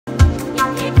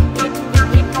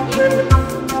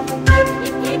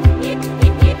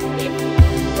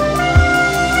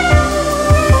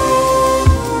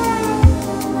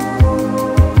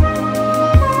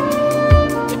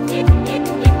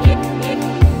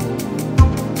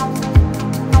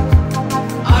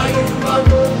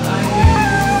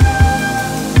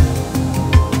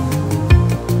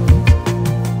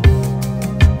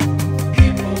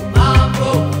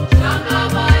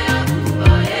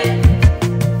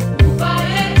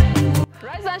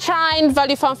Fine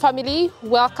Value Farm family,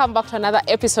 welcome back to another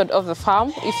episode of The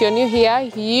Farm. If you're new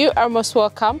here, you are most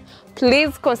welcome.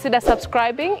 Please consider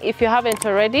subscribing if you haven't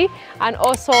already, and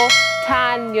also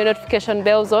turn your notification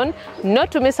bells on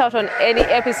not to miss out on any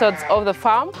episodes of The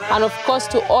Farm. And of course,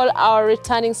 to all our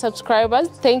returning subscribers,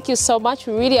 thank you so much.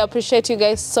 We really appreciate you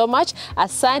guys so much.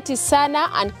 Asante sana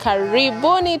and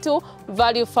karibuni to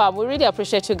Value Farm. We really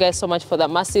appreciate you guys so much for the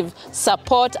massive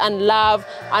support and love,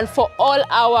 and for all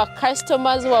our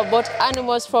customers who have bought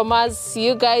animals from us.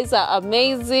 You guys are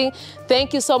amazing.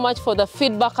 Thank you so much for the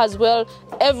feedback as well.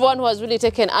 Everyone who has really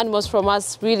taken animals from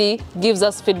us really gives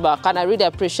us feedback, and I really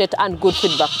appreciate, and good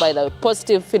feedback, by the way,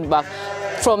 positive feedback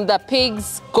from the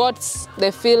pigs, goats.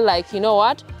 They feel like, you know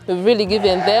what, we've really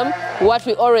given them what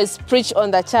we always preach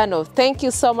on the channel. Thank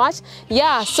you so much.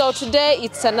 Yeah, so today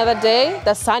it's another day.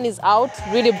 The sun is out,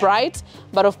 really bright,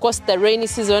 but of course the rainy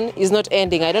season is not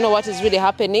ending. I don't know what is really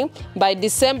happening. By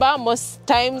December, most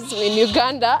times in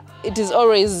Uganda, it is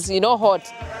always, you know,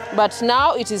 hot. But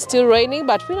now it is still raining,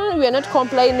 but we are not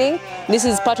complaining. This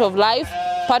is part of life,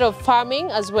 part of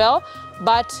farming as well.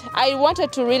 But I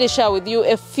wanted to really share with you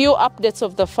a few updates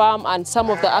of the farm and some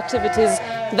of the activities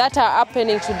that are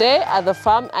happening today at the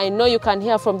farm. I know you can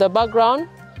hear from the background,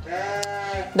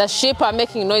 the sheep are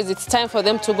making noise. It's time for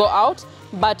them to go out.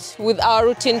 But with our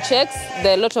routine checks,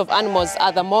 there are a lot of animals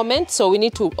at the moment, so we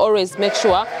need to always make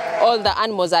sure all the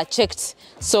animals are checked.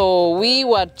 So we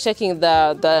were checking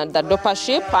the doper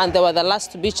sheep, and they were the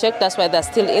last to be checked. That's why they're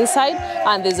still inside.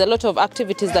 And there's a lot of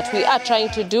activities that we are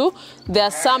trying to do. There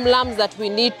are some lambs that we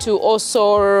need to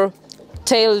also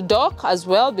tail dock as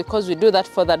well, because we do that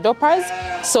for the dopers.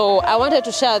 So I wanted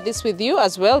to share this with you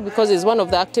as well, because it's one of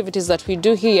the activities that we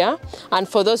do here. And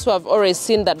for those who have already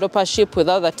seen the doper sheep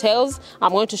without the tails,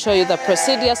 I'm going to show you the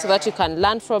procedure so that you can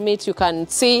learn from it. You can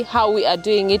see how we are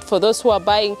doing it. For those who are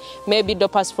buying maybe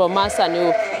dopers from us, and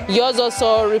yours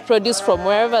also reproduce from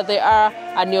wherever they are,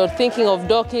 and you're thinking of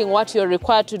docking, what you're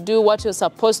required to do, what you're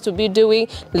supposed to be doing,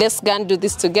 let's go and do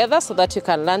this together so that you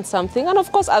can learn something. And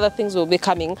of course, other things will be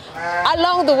coming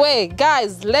along the way.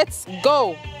 Guys, let's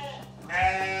go.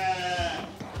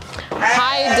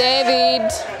 Hi,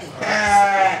 David.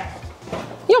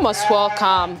 You're most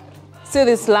welcome. See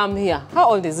this lamb here. How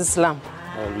old is this lamb?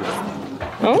 3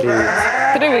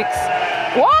 weeks.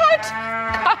 What?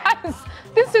 Guys,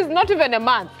 this is not even a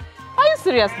month. Are you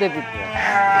serious, David?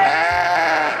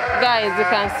 Guys, you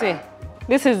can see.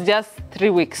 This is just 3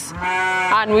 weeks.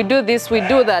 And we do this, we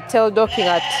do the tail docking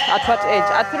at what age?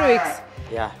 At 3 weeks?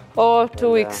 Yeah. Or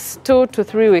 2 weeks, 2 to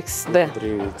 3 weeks there.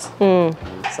 3 weeks.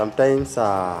 Sometimes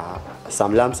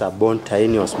some lambs are born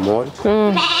tiny or small.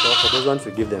 So for those ones,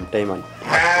 we give them time, and 1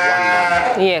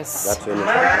 month. Yes. That's when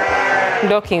it's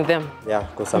docking them. Yeah,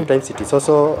 because sometimes it's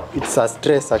a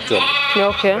stress actually.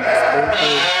 Okay. It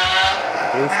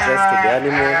brings stress to the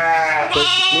animal. So it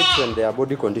needs when their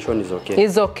body condition is okay.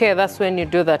 It's okay. That's when you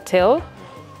do the tail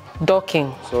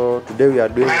docking. So today we are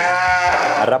doing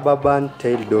a rubber band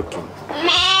tail docking.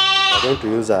 We're going to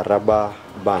use a rubber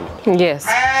band. Yes.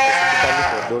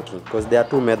 Specifically for docking, because there are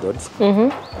 2 methods.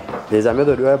 There's a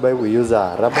method whereby we use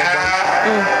a rubber band.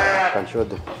 I can show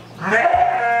them.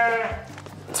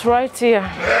 It's right here.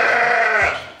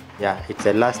 Yeah, it's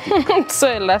elastic. It's so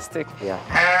elastic. Yeah.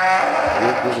 We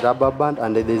use this rubber band,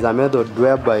 and there's a method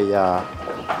whereby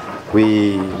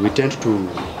we tend to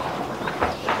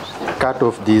cut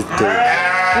off these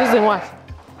tails. Using what?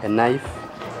 A knife.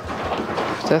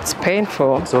 That's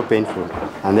painful. It's so painful.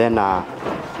 And then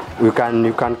you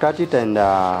can cut it, and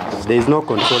there is no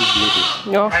controlled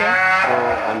bleeding. Okay. So,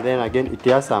 and then again, it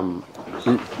has some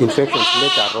infections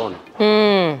later on,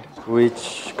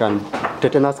 which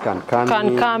tetanus can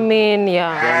come in.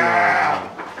 Yeah.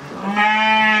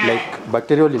 Then, like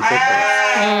bacterial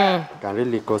infections can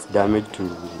really cause damage to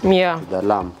the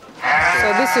lamb.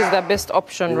 So this is the best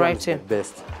option, right here. The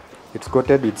best. It's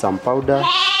coated with some powder.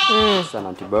 It's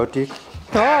an antibiotic.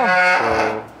 Oh.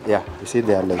 So yeah, you see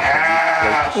they are like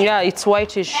yeah, it's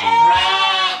whitish.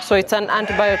 So it's an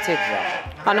antibiotic.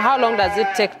 Yeah. And how long does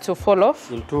it take to fall off?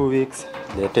 In 2 weeks,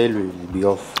 the tail will be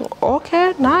off.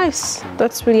 Okay, nice.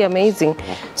 That's really amazing.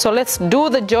 Yeah. So let's do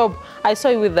the job. I saw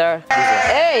you with the...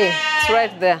 Hey, it's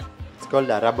right there. It's called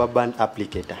a rubber band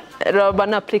applicator. Rubber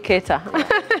band applicator.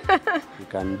 Yeah. You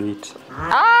can do it.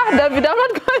 Ah, David, I'm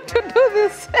not going to do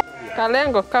this.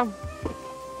 Kalengo, come.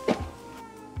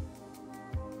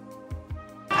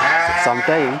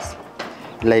 Sometimes,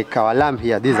 like our lamb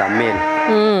here, these are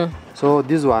male. So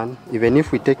this one, even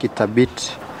if we take it a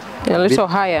little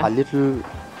higher, a little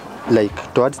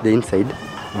like towards the inside,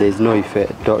 there is no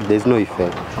effect. There's no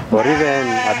effect, or even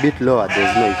a bit lower,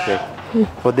 there's no effect.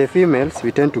 For the females,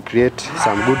 we tend to create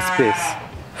some good space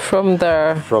from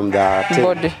the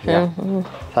tail. body. Yeah.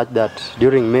 Such that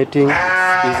during mating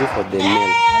it's easy for the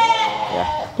male.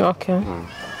 Yeah. Okay.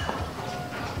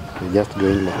 We're just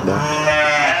going like that.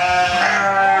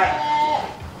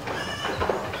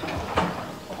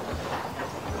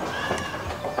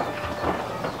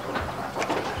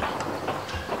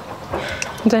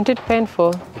 Isn't it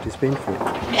painful? It is painful. So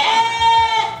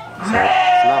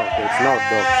it's now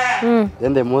docked.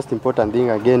 Then the most important thing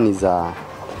again is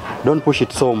don't push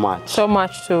it so much. So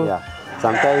much too. Yeah.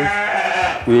 Sometimes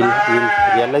we'll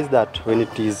realize that when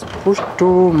it is pushed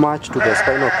too much to the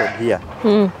spinal cord here,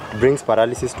 it brings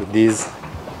paralysis to these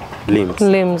limbs.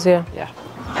 Limbs, yeah. Yeah.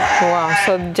 Wow,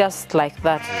 so just like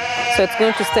that. So it's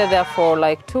going to stay there for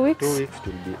like 2 weeks? 2 weeks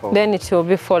will be off. Then it will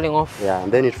be falling off. Yeah,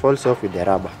 and then it falls off with the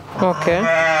rubber. Okay.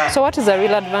 So what is the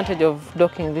real advantage of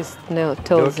docking this nail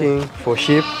tails? Docking for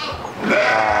sheep,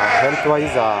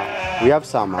 health-wise, we have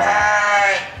some.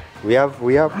 We have.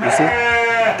 You see,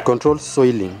 it controls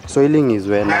soiling. Soiling is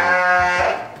when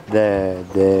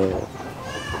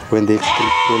when they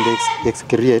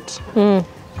excrete,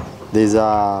 there's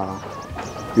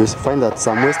you find that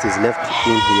some waste is left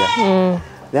in here.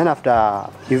 Then after,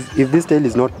 if this tail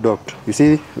is not docked, you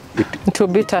see, it will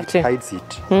be dirty. It hides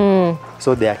it.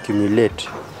 So they accumulate.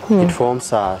 It forms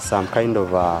some kind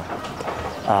of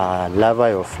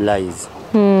larvae of flies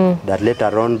that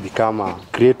later on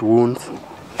create wounds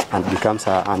and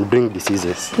and bring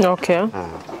diseases. Okay.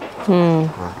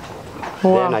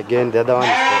 Then again, the other one is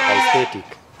for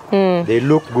aesthetic. They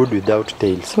look good without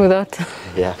tails. Without.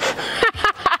 Yeah.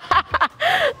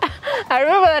 I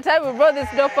remember the time we brought these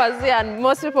doppers here and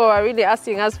most people were really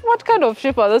asking us, what kind of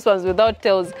sheep are those ones without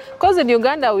tails? Because in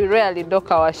Uganda, we rarely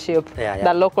dock our sheep,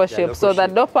 the local sheep. So the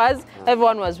doppers,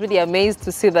 everyone was really amazed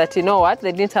to see that, you know what,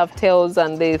 they didn't have tails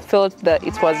and they felt that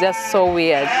it was just so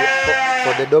weird.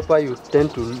 For the dopper,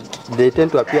 they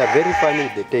tend to appear very funny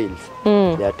with the tails.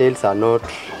 Their tails are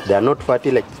not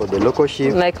fatty like for the local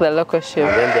sheep. Like the local sheep.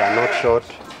 And then they are not short.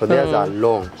 So theirs are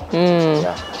long.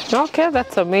 Yeah. Okay,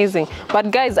 that's amazing. But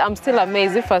guys, I'm still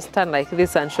amazed if I stand like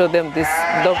this and show them this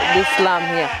lamb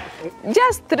here.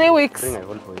 Just 3 weeks.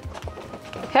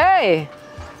 Hey,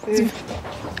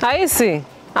 I see.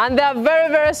 And they are very,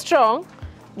 very strong.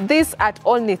 This at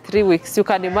only 3 weeks. You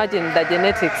can imagine the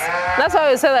genetics. That's why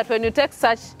we say that when you take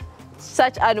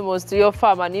such animals to your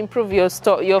farm and improve your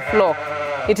flock,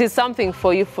 it is something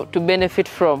for you to benefit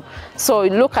from. So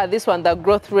look at this one, the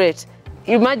growth rate.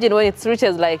 Imagine when it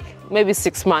reaches like maybe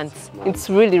 6 months. It's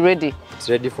really ready. It's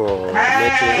ready for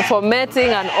mating. For mating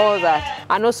and all that.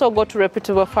 And also go to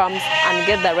reputable farms and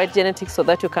get the right genetics so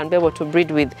that you can be able to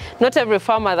breed with. Not every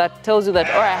farmer that tells you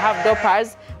that, oh, I have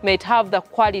doppers, may have the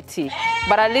quality.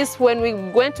 But at least when we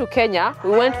went to Kenya, we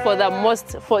went for the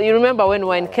you remember when we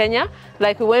were in Kenya?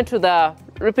 Like we went to the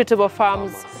reputable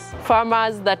farmers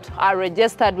that are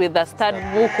registered with the stud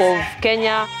book of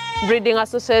Kenya Breeding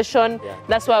Association.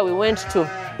 That's why we went to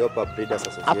Dopper Breeders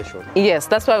Association. Yes,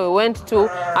 that's why we went to,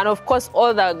 and of course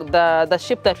all the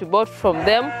sheep that we bought from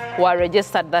them were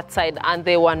registered that side and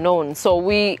they were known. So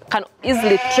we can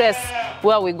easily trace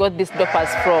where we got these doppers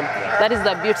from. That is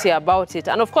the beauty about it.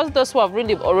 And of course those who have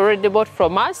really already bought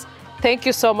from us, thank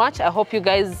you so much. I hope you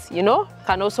guys,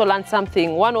 can also learn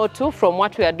something, 1 or 2 from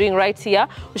what we are doing right here.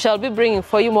 We shall be bringing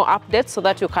for you more updates so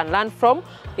that you can learn from,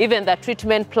 even the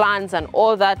treatment plans and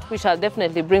all that. We shall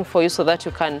definitely bring for you so that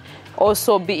you can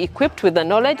also be equipped with the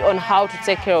knowledge on how to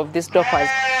take care of these doppers.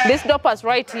 These doppers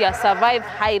right here survive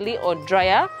highly on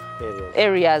drier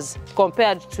areas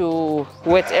compared to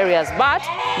wet areas, but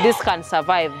this can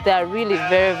survive. They are really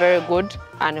very, very good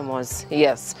animals.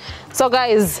 Yes. So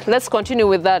guys, let's continue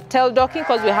with the tail docking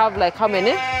because we have like how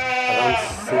many? Around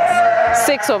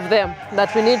 6 of them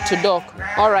that we need to dock.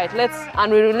 All right,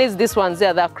 and we release these ones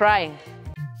there. They're crying.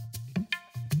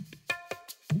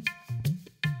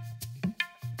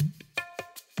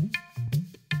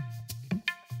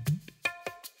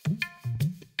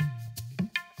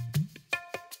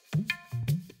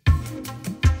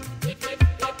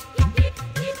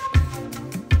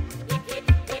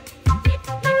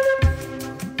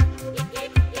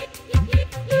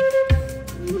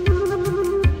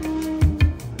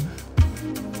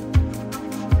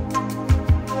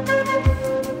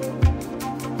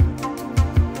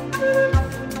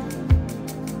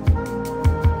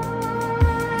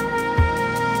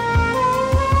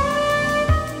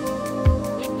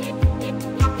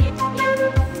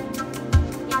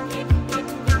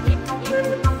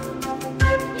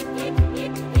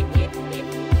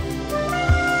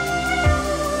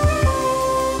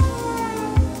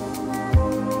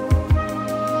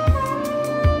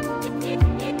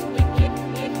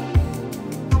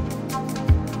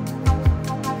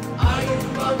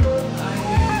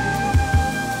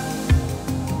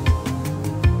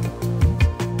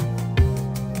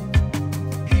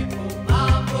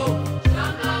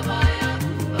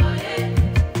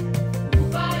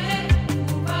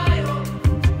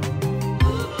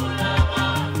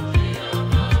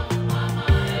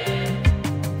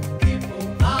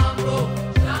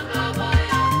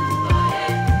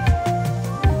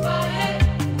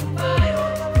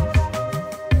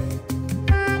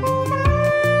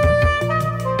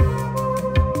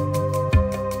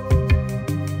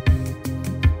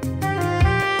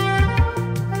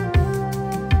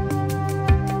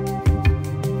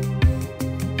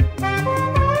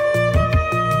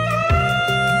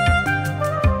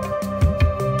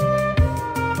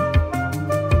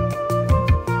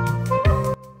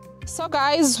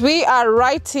 we are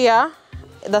right here.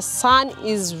 The sun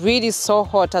is really so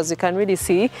hot, as you can really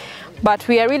see, but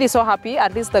we are really so happy.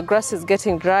 At least the grass is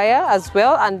getting drier as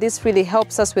well, and this really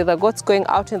helps us with the goats going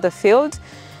out in the field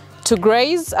to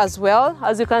graze as well.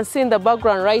 As you can see in the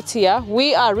background right here,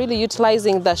 we are really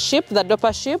utilizing the sheep, the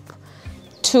doper sheep,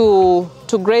 to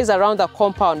graze around the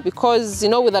compound, because you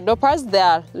know, with the dopers they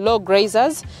are low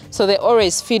grazers, so they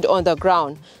always feed on the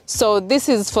ground. So this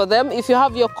is for them. If you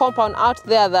have your compound out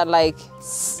there, that like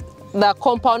the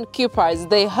compound keepers,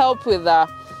 they help with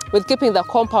keeping the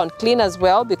compound clean as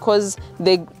well, because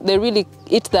they really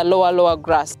eat the lower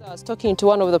grass. I was talking to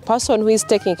one of the person who is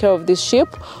taking care of this sheep,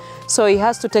 so he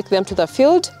has to take them to the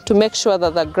field to make sure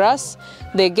that the grass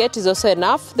they get is also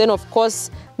enough. Then of course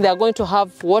they are going to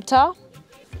have water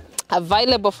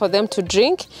available for them to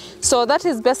drink. So that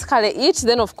is basically it.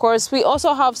 Then of course we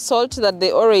also have salt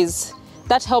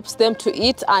that helps them to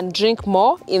eat and drink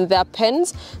more in their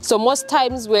pens. So most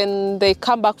times when they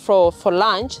come back for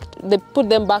lunch, they put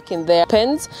them back in their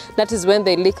pens. That is when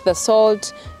they lick the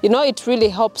salt. You know, it really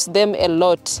helps them a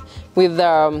lot with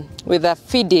the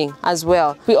feeding as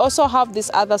well. We also have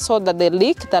this other salt that they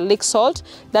lick, the lick salt,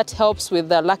 that helps with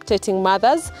the lactating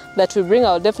mothers that we bring.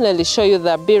 I'll definitely show you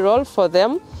the B-roll for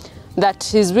them.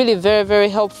 That is really very, very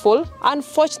helpful.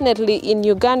 Unfortunately, in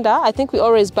Uganda, I think we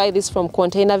always buy this from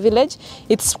Container Village.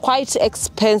 It's quite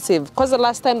expensive, because the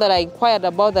last time that I inquired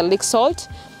about the lick salt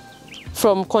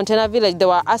from Container Village, they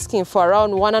were asking for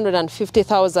around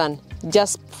 150,000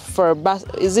 just for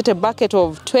is it a bucket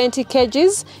of 20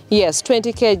 kgs? Yes,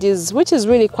 20 kgs, which is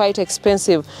really quite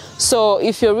expensive. So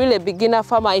if you're really a beginner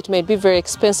farmer, it may be very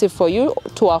expensive for you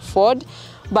to afford.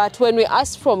 But when we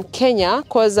asked from Kenya,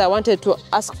 because I wanted to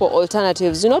ask for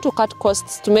alternatives, you know, to cut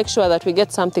costs, to make sure that we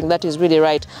get something that is really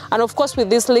right. And of course, with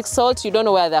this lick salt, you don't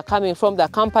know where they're coming from, the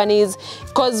companies,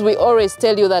 because we always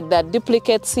tell you that there are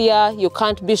duplicates here. You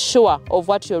can't be sure of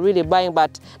what you're really buying,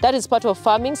 but that is part of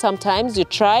farming. Sometimes you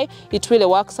try, it really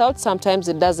works out, sometimes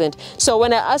it doesn't. So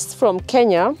when I asked from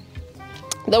Kenya,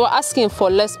 they were asking for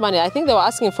less money. I think they were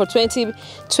asking for 20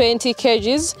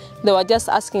 kgs. They were just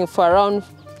asking for around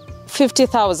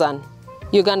 50,000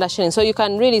 Uganda shillings. So you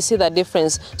can really see the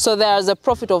difference. So there's a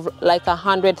profit of like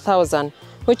 100,000,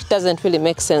 which doesn't really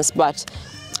make sense. But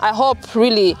I hope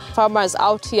really farmers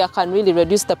out here can really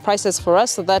reduce the prices for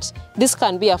us, so that this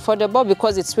can be affordable,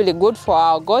 because it's really good for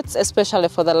our goats, especially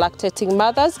for the lactating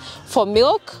mothers, for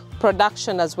milk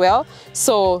production as well.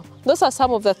 So those are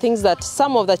some of the things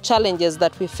some of the challenges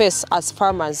that we face as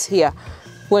farmers here.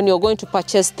 When you're going to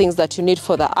purchase things that you need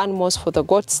for the animals, for the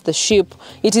goats, the sheep,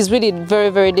 it is really very,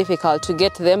 very difficult to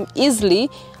get them easily,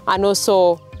 and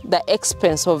also the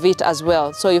expense of it as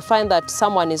well. So you find that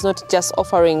someone is not just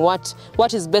offering what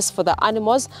is best for the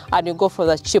animals, and you go for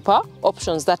the cheaper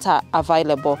options that are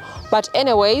available. But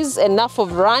anyways, enough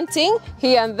of ranting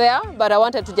here and there, but I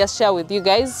wanted to just share with you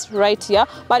guys right here.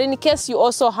 But in case you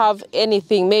also have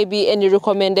anything, maybe any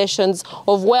recommendations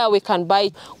of where we can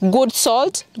buy good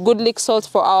salt, good lick salt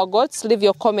for our goats, leave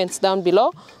your comments down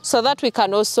below, so that we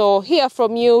can also hear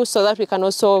from you, so that we can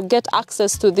also get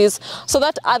access to this, so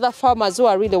that other farmers who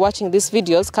are really watching these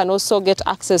videos can also get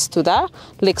access to the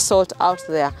lick salt out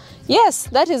there. Yes,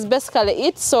 that is basically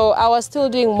it. So I was still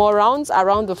doing more rounds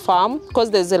around the farm,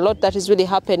 because there's a lot that is really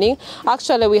happening.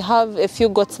 Actually, we have a few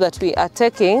goats that we are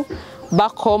taking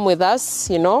back home with us,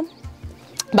 you know.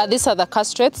 But these are the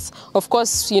castrates. Of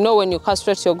course, you know, when you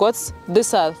castrate your goats,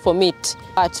 these are for meat.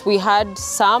 But we had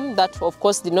some that, of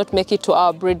course, did not make it to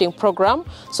our breeding program.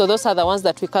 So those are the ones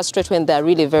that we castrate when they're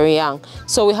really very young.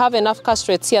 So we have enough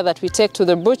castrates here that we take to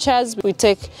the butchers. We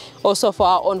take also for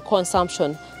our own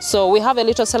consumption. So we have a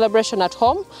little celebration at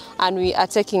home, and we are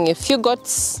taking a few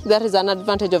goats. That is an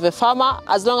advantage of a farmer.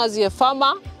 As long as you're a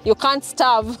farmer, you can't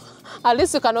starve. At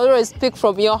least you can always pick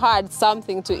from your heart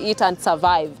something to eat and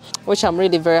survive, which I'm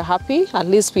really very happy. At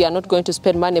least we are not going to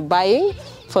spend money buying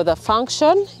for the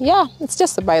function. Yeah, it's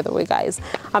just a by the way, guys.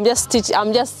 I'm just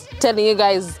telling you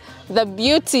guys the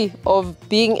beauty of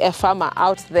being a farmer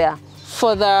out there.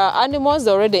 For the animals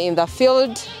already in the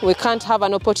field, we can't have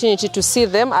an opportunity to see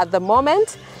them at the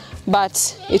moment,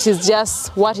 but it is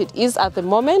just what it is at the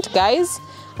moment, guys.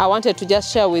 I wanted to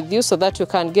just share with you so that you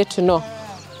can get to know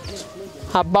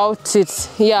about it.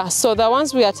 Yeah, so the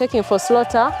ones we are taking for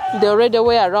slaughter, they already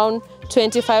weigh around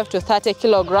 25 to 30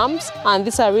 kilograms, and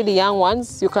these are really young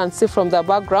ones. You can see from the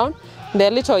background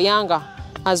they're a little younger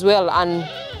as well, and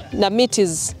the meat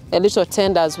is a little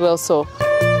tender as well. So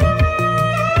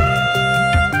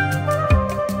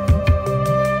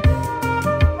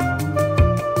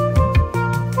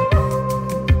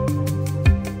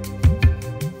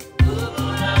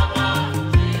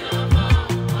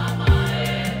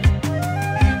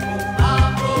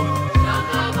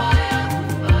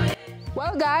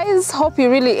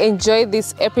you really enjoyed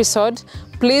this episode.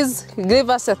 Please give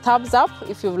us a thumbs up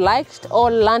if you've liked or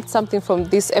learned something from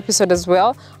this episode as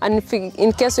well. And if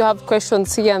in case you have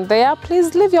questions here and there,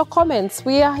 please leave your comments.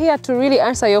 We are here to really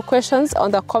answer your questions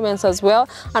on the comments as well.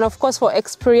 And of course, for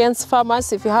experienced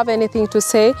farmers, if you have anything to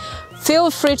say,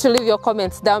 feel free to leave your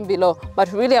comments down below.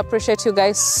 But really appreciate you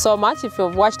guys so much if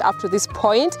you've watched up to this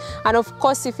point. And of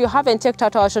course, if you haven't checked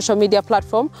out our social media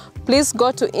platform, please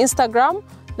go to Instagram,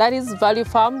 that is Value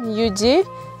Farm UG.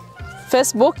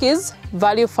 Facebook is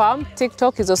Value Farm,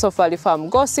 TikTok is also Value Farm.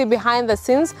 Go see behind the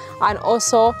scenes and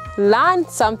also learn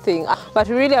something. But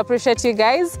really appreciate you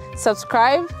guys.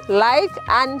 Subscribe, like,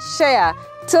 and share.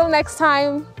 Till next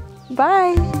time,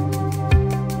 bye.